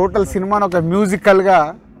 సో టోటల్ సినిమాను ఒక మ్యూజికల్గా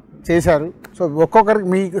చేశారు. సో ఒక్కొక్కరికి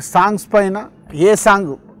మీ సాంగ్స్ పైన ఏ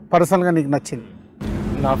సాంగ్ పర్సనల్గా నీకు నచ్చింది?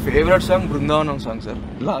 నా favourite song Brindavanam song sir.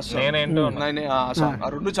 Last song, ఆ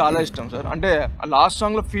 2 చాలా ఇష్టం సార్. అంటే లాస్ట్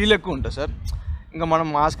సాంగ్ లో ఫీల్ ఎక్కువ ఉంటుంది సార్. ఇంకా మనం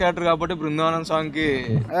మాస్ క్యారెక్టర్ కాబట్టి బృందావనం సాంగ్ కి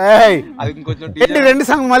అది ఇంకొంచెం 2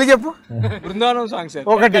 సాంగ్ మళ్ళీ చెప్పు. బృందావనం సాంగ్ సార్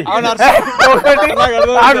ఒకటి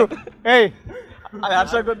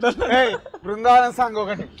బృందావనం సాంగ్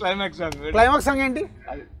ఒకటి, క్లైమాక్స్ సాంగ్ ఏంటి?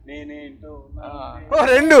 ఓ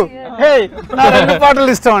 2. హే నా 2 పాటలు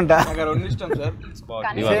ఇష్టం అంట.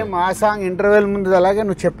 సేమ్ ఆ సాంగ్ ఇంటర్వెల్ ముందు అలాగే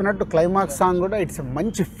నువ్వు చెప్పినట్టు క్లైమాక్స్ సాంగ్ కూడా ఇట్స్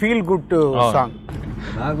మంచి ఫీల్ గుడ్ సాంగ్.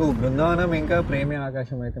 నాకు బృందావనం ఇంకా ప్రేమే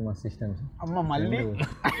ఆకాశం అయితే మస్తు ఇష్టం సార్. అమ్మ మళ్ళీ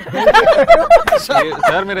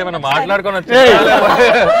సార్ మీరు ఏమైనా మాట్లాడుకొని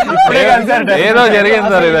ఏదో జరిగింది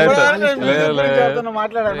సార్, ఇదైతే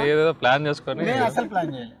మాట్లాడాను, ఏదో ప్లాన్ చేసుకొని అసలు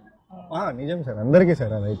ప్లాన్ చేయాలి. నిజం సార్, అందరికీ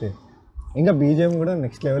సార్ అదైతే. ఇంకా బీజిఎం కూడా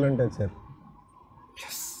నెక్స్ట్ లెవెల్ ఉంటుంది సార్.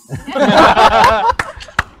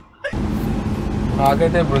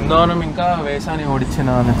 నాకైతే బృందావనం ఇంకా వేసాని ఓడిచ్చిన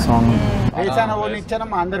నెక్స్ట్ సాంగ్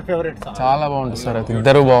మా అందరి ఫేవరెట్ సాంగ్, చాలా బాగుంటుంది సార్. అది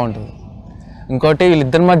ఇద్దరు బాగుంటుంది. ఇంకోటి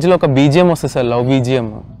వీళ్ళిద్దరి మధ్యలో ఒక బీజిఎం వస్తుంది సార్, లవ్ బీజిఎం.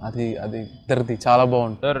 అది ఇద్దరిది చాలా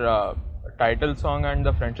బాగుంటుంది sir. Title song and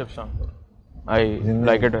the friendship song I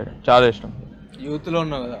like it, చాలా ఇష్టం. యూత్ లో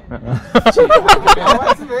ఉన్నావు కదా,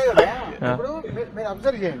 ఇప్పుడు మీరు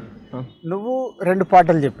అబ్జర్వ్ చేయండి, నువ్వు 2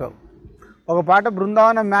 పాటలు చెప్పావు. ఒక పాట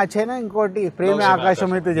బృందావనం మ్యాచ్ అయినా, ఇంకోటి ప్రేమే ఆకాశం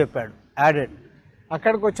అయితే చెప్పాడు యాడెడ్.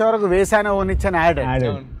 అక్కడికి వచ్చే వరకు వేసాన ఓనిచ్చాను యాడెడ్.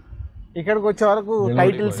 ఇక్కడికి వచ్చే వరకు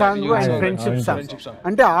title song and friendship song.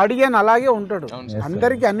 అంటే ఆడియన్ అలాగే ఉంటాడు,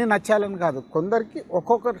 అందరికీ అన్ని నచ్చాలని కాదు, కొందరికి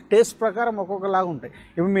ఒక్కొక్క టేస్ట్ ప్రకారం ఒక్కొక్కలాగా ఉంటాయి.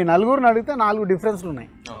 ఇప్పుడు మీ నలుగురిని అడిగితే 4 డిఫరెన్స్లు ఉన్నాయి.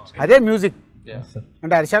 అదే మ్యూజిక్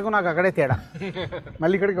అంటే హర్షకు నాకు అక్కడే తేడా,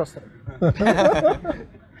 మళ్ళీ ఇక్కడికి వస్తారు.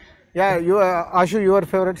 Yeah Ashu, your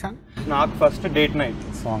favourite song? నాకు ఫస్ట్ డేట్ నైట్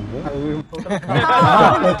సాంగ్.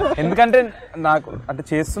 ఎందుకంటే నాకు అంటే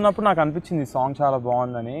చేస్తున్నప్పుడు నాకు అనిపించింది ఈ సాంగ్ చాలా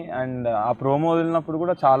బాగుందని. అండ్ ఆ ప్రోమో వదిలినప్పుడు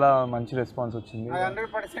కూడా చాలా మంచి రెస్పాన్స్ వచ్చింది.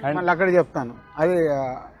 100% మళ్ళీ అక్కడ చెప్తాను. అది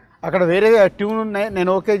అక్కడ వేరే ట్యూన్ ఉన్నాయి,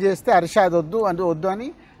 నేను ఓకే చేస్తే హర్ష అది వద్దు అని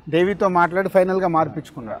దేవితో మాట్లాడి ఫైనల్గా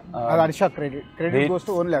మార్పించుకున్నా. అది Harsha credit goes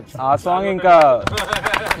to only Harsha. ఆ సాంగ్ ఇంకా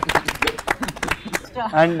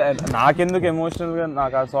అండ్ నాకెందుకు ఎమోషనల్గా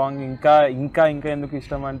నాకు ఆ సాంగ్ ఇంకా ఇంకా ఇంకా ఎందుకు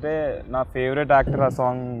ఇష్టం అంటే నా ఫేవరెట్ యాక్టర్ ఆ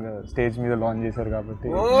సాంగ్ స్టేజ్ మీద లాంచ్ చేశారు కాబట్టి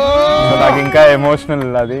నాకు ఇంకా ఎమోషనల్.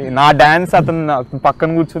 అది నా డ్యాన్స్ అతను పక్కన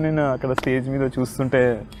కూర్చొని నేను అక్కడ స్టేజ్ మీద చూస్తుంటే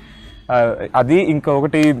అది.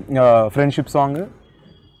 ఇంకొకటి ఫ్రెండ్షిప్ సాంగ్,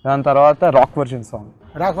 దాని తర్వాత rock version song.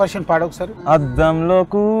 Rock version పాడు ఒకసారి. అద్దంలో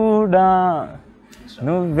కూడా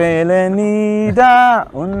నువ్వేలే నీదా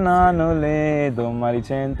ఉన్నాను లేదో మరి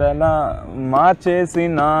చేంతలా మార్చేసి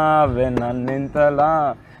నావే నన్నింతలా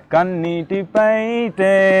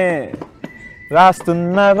కన్నీటిపైతే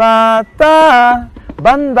రాస్తున్న రాత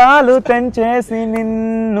బంధాలు తెంచేసి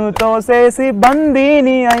నిన్ను తోసేసి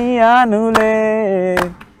బందీని అయ్యానులే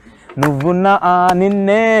నువ్వున్న ఆ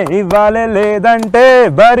నిన్నే ఇవ్వాలే లేదంటే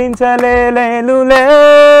భరించలేనులే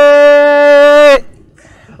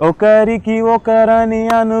ఒకరికి ఒకరని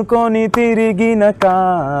అనుకొని తిరిగిన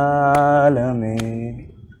కాలమే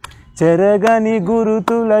చెరగని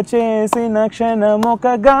గురుతుల చేసిన క్షణమొక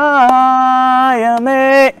గాయమే.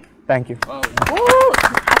 Thank you.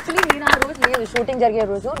 యాక్చువల్లీ నేను ఆ రోజు లేదు, షూటింగ్ జరిగే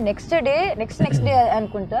రోజు నెక్స్ట్ డే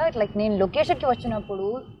అనుకుంటా, లైక్ నేను లొకేషన్కి వచ్చినప్పుడు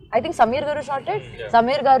ఐ థింక్ సమీర్ గారు షార్టెడ్,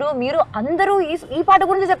 సమీర్ గారు మీరు అందరూ ఈ పాట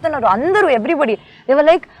గురించి చెప్తున్నారు. అందరూ ఎవ్రీబడి దేవర్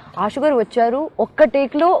లైక్ ఆశు గారు వచ్చారు, ఒక్క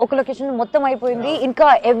టేక్లో ఒక లొకేషన్ మొత్తం అయిపోయింది, ఇంకా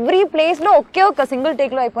ఎవ్రీ ప్లేస్లో ఒక సింగిల్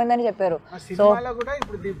టేక్లో అయిపోయింది అని చెప్పారు. So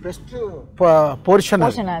best portion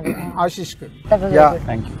Ashish.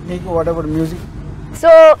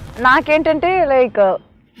 So నాకేంటంటే లైక్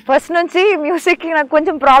ఫస్ట్ నుంచి మ్యూజిక్కి నాకు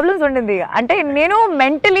కొంచెం ప్రాబ్లమ్స్ ఉండింది. అంటే నేను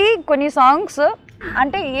మెంటలీ కొన్ని సాంగ్స్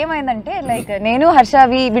అంటే ఏమైందంటే లైక్ నేను Harsha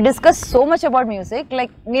we discuss so much about music.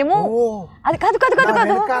 Like మేము అది కాదు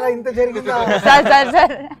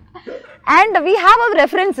sir and we have our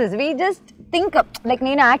references, we just think like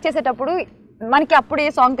నేను యాక్ట్ చేసేటప్పుడు మనకి అప్పుడు ఏ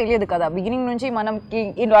సాంగ్ తెలియదు కదా, బిగినింగ్ నుంచి మనకి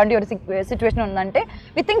ఇలాంటి ఒక సిచ్యువేషన్ ఉందంటే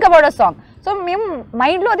we think about a song. So మేము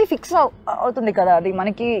మైండ్లో అది ఫిక్స్ అవుతుంది కదా, అది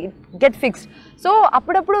మనకి గెట్ ఫిక్స్డ్. సో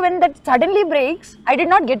అప్పుడప్పుడు when that suddenly breaks I did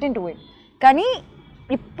not get in to it. కానీ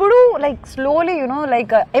ఇప్పుడు like slowly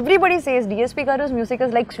like everybody says DSP గారు music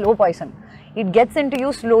is like slow poison, it gets in to you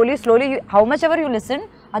slowly how much ever you listen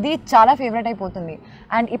అది చాలా favourite అయిపోతుంది.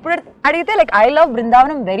 And ఇప్పుడు అడిగితే like I love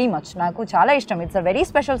Brindavanam very much, నాకు చాలా ఇష్టం. It's a very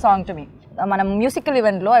special song to me. మనం మ్యూజికల్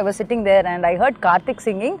ఈవెంట్లో I was sitting there and I heard Karthik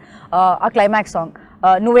singing ఆ క్లైమాక్స్ సాంగ్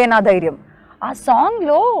నువ్వే నా ధైర్యం. ఆ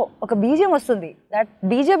సాంగ్లో ఒక బీజియం వస్తుంది, దట్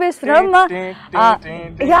బీజియం ఇస్ ఫ్రమ్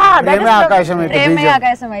ప్రేమే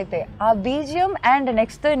ఆకాశం అయితే ఆ బీజియం. అండ్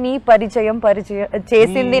నెక్స్ట్ నీ పరిచయం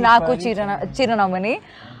చేసింది నాకు చిరునవ్వుని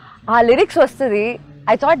ఆ లిరిక్స్ వస్తుంది.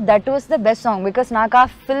 I thought that was the best song because నాకు ఆ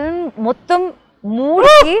ఫిల్మ్ మొత్తం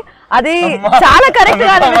మూడ్కి అది చాలా కరెక్ట్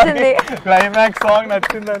గా అనిపించింది. క్లైమాక్స్ సాంగ్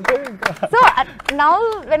నచ్చిందంటే so now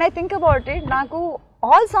when I think about it నాకు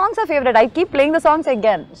all songs are favorite. I keep playing the songs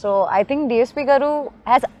again. So I think DSP garu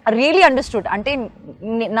has really understood. Ante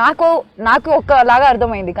నాకు నాకు ఒకలాగా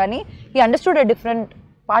అర్థమైంది, కానీ he understood a different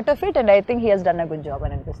part of it and I think he Hess done a good job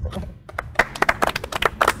అని అనిపిస్తుంది.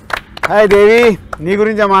 Hi దేవి, నీ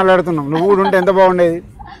గురించే మాట్లాడుతున్నాం, నువ్వు కూడా ఉంటే ఎంత బాగుండేది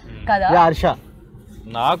కదా. హర్ష,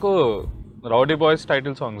 నాకు rowdy boys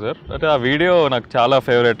title song sir, అంటే ఆ వీడియో నాకు చాలా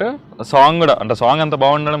ఫేవరెట్. సాంగ్ కూడా అంటే సాంగ్ అంత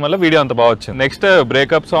బాగుండడం వల్ల వీడియో అంత బాగా వచ్చింది. Next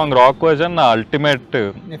breakup song rock version నా అల్టిమేట్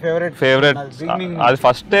ఫేవరెట్, అది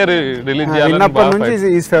ఫస్ట్ రిలీజ్ చేయాలని,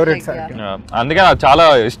 అందుకే నాకు చాలా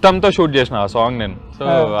ఇష్టంతో షూట్ చేసిన ఆ సాంగ్ నేను. సో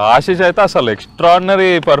ఆశీష్ అయితే అసలు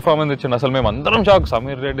ఎక్స్ట్రాడినరీ పర్ఫార్మెన్స్ ఇచ్చిండు. అసలు మేము అందరం షాక్,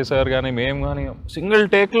 సమీర్ రెడ్డి సార్ కానీ మేము కానీ సింగిల్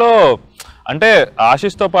టేక్లో. అంటే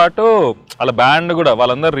ఆశీష్తో పాటు వాళ్ళ బ్యాండ్ కూడా,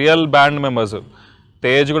 వాళ్ళందరూ రియల్ బ్యాండ్ మెంబర్స్.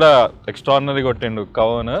 తేజ్ కూడా ఎక్స్ట్రాడినరీ కొట్టిండు,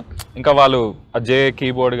 కవన్, ఇంకా వాళ్ళు ఆ జే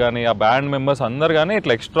కీబోర్డ్ కానీ ఆ బ్యాండ్ మెంబర్స్ అందరు కానీ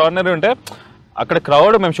ఇట్లా ఎక్స్ట్రాడినరీ ఉంటే అక్కడ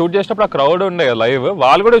క్రౌడ్, మేము షూట్ చేసినప్పుడు ఆ క్రౌడ్ ఉండే లైవ్,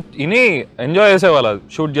 వాళ్ళు కూడా ఇని ఎంజాయ్ చేసేవాళ్ళు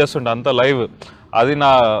షూట్ చేస్తుంటే అంత లైవ్. అది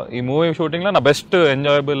నా ఈ మూవీ షూటింగ్లో నా బెస్ట్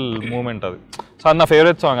ఎంజాయబుల్ మూమెంట్ అది. సో అది నా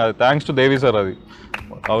ఫేవరెట్ సాంగ్, అది థ్యాంక్స్ టు దేవి సార్, అది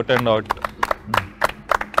out and out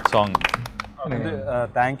song.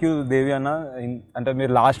 Thank you దేవి అన్న. అంటే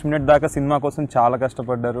మీరు లాస్ట్ మినిట్ దాకా సినిమా కోసం చాలా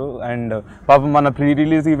కష్టపడ్డారు. అండ్ పాపం మన ప్రీ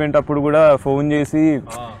రిలీజ్ ఈవెంట్ అప్పుడు కూడా ఫోన్ చేసి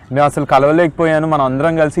మేము అసలు కలవలేకపోయాను, మనం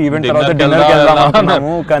అందరం కలిసి ఈవెంట్ తర్వాత డిన్నర్కి వెళ్దాం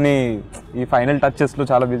అనుకున్నాము, కానీ ఈ ఫైనల్ టచెస్లో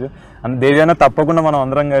చాలా బిజీ. దేవి అన్న తప్పకుండా మనం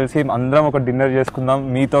అందరం కలిసి అందరం ఒక డిన్నర్ చేసుకుందాం,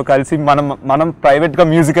 మీతో కలిసి మనం ప్రైవేట్గా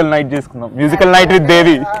మ్యూజికల్ నైట్ చేసుకుందాం, మ్యూజికల్ నైట్ విత్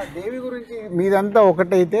దేవి. దేవి గురించి మీదంతా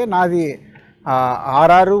ఒకటైతే నాది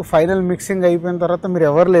ఆర్ఆర్ ఫైనల్ మిక్సింగ్ అయిపోయిన తర్వాత మీరు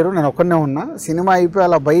ఎవరు లేరు, నేను ఒక్కనే ఉన్నా. సినిమా అయిపోయి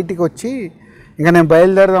అలా బయటికి వచ్చి ఇంకా నేను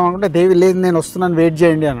బయలుదేరదాం అనుకుంటే దేవి లేదు నేను వస్తున్నాను వెయిట్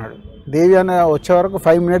చేయండి అన్నాడు. దేవి అన్న వచ్చే వరకు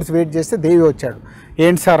 5 minutes వెయిట్ చేస్తే దేవి వచ్చాడు.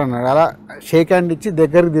 ఏంటి సార్ అన్నాడు. అలా షేక్ హ్యాండ్ ఇచ్చి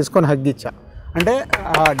దగ్గరికి తీసుకొని హగ్ ఇచ్చా. అంటే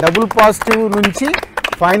డబుల్ పాజిటివ్ నుంచి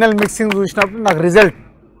ఫైనల్ మిక్సింగ్ చూసినప్పుడు నాకు result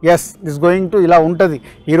yes this going to ఇలా ఉంటుంది.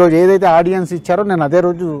 ఈరోజు ఏదైతే ఆడియన్స్ ఇచ్చారో నేను అదే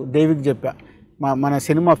రోజు దేవికి చెప్పా, మన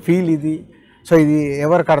సినిమా ఫీల్ ఇది. సో ఇది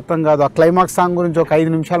ఎవరికి అర్థం కాదు. ఆ క్లైమాక్స్ సాంగ్ గురించి ఒక 5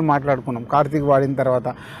 నిమిషాలు మాట్లాడుకున్నాం కార్తీక్ వాడిన తర్వాత.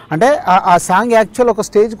 అంటే ఆ సాంగ్ యాక్చువల్ ఒక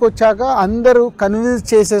స్టేజ్కి వచ్చాక అందరూ కన్విన్స్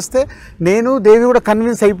చేసేస్తే నేను దేవి కూడా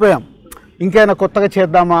కన్విన్స్ అయిపోయాం, ఇంకైనా కొత్తగా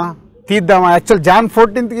చేద్దామా తీద్దామా. యాక్చువల్ Jan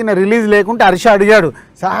 14th రిలీజ్ లేకుంటే హర్ష అడిగాడు,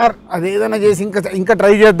 సార్ అది ఏదైనా చేసి ఇంకా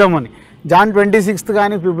ట్రై చేద్దామని. Jan 26th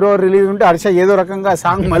కానీ February రిలీజ్ ఉంటే హర్ష ఏదో రకంగా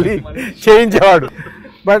సాంగ్ మళ్ళీ చేయించేవాడు.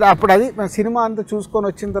 బట్ అప్పుడు అది సినిమా అంతా చూసుకొని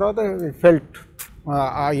వచ్చిన తర్వాత ఫెల్ట్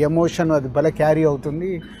ఆ ఎమోషన్ అది భలే క్యారీ అవుతుంది.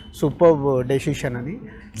 సూపర్ డెసిషన్ అని.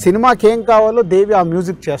 సినిమాకి ఏం కావాలో దేవి ఆ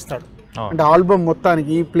మ్యూజిక్ చేస్తాడు. అంటే ఆల్బమ్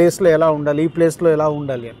మొత్తానికి ఈ ప్లేస్లో ఎలా ఉండాలి, ఈ ప్లేస్లో ఎలా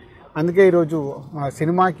ఉండాలి అని. అందుకే ఈరోజు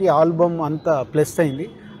సినిమాకి ఆల్బమ్ అంత ప్లస్ అయింది.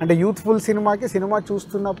 అంటే యూత్ఫుల్ సినిమాకి సినిమా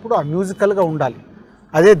చూస్తున్నప్పుడు ఆ మ్యూజికల్గా ఉండాలి.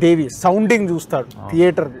 అదే దేవి సౌండింగ్ చూస్తాడు.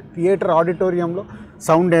 థియేటర్ ఆడిటోరియంలో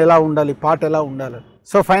సౌండ్ ఎలా ఉండాలి, పాట ఎలా ఉండాలి.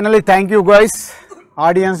 So finally thank you guys.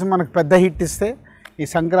 Audience మనకు పెద్ద హిట్ ఇస్తే ఈ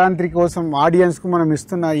సంక్రాంతి కోసం ఆడియన్స్కు మనం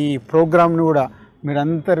ఇస్తున్న ఈ ప్రోగ్రామ్ను కూడా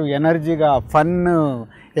మీరందరూ ఎనర్జీగా ఫన్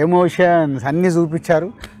ఎమోషన్స్ అన్నీ చూపించారు.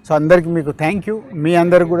 సో అందరికీ మీకు థ్యాంక్ యూ. మీ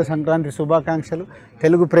అందరికి కూడా సంక్రాంతి శుభాకాంక్షలు.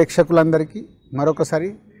 తెలుగు ప్రేక్షకులందరికీ మరొకసారి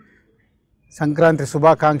సంక్రాంతి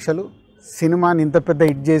శుభాకాంక్షలు. సినిమాని ఇంత పెద్ద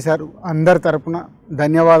హిట్ చేశారు, అందరి తరపున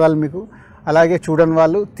ధన్యవాదాలు మీకు. అలాగే చూడని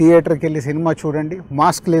వాళ్ళు థియేటర్కి వెళ్ళి సినిమా చూడండి,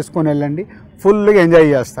 మాస్క్లు వేసుకొని వెళ్ళండి, ఫుల్గా ఎంజాయ్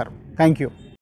చేస్తారు. Thank you.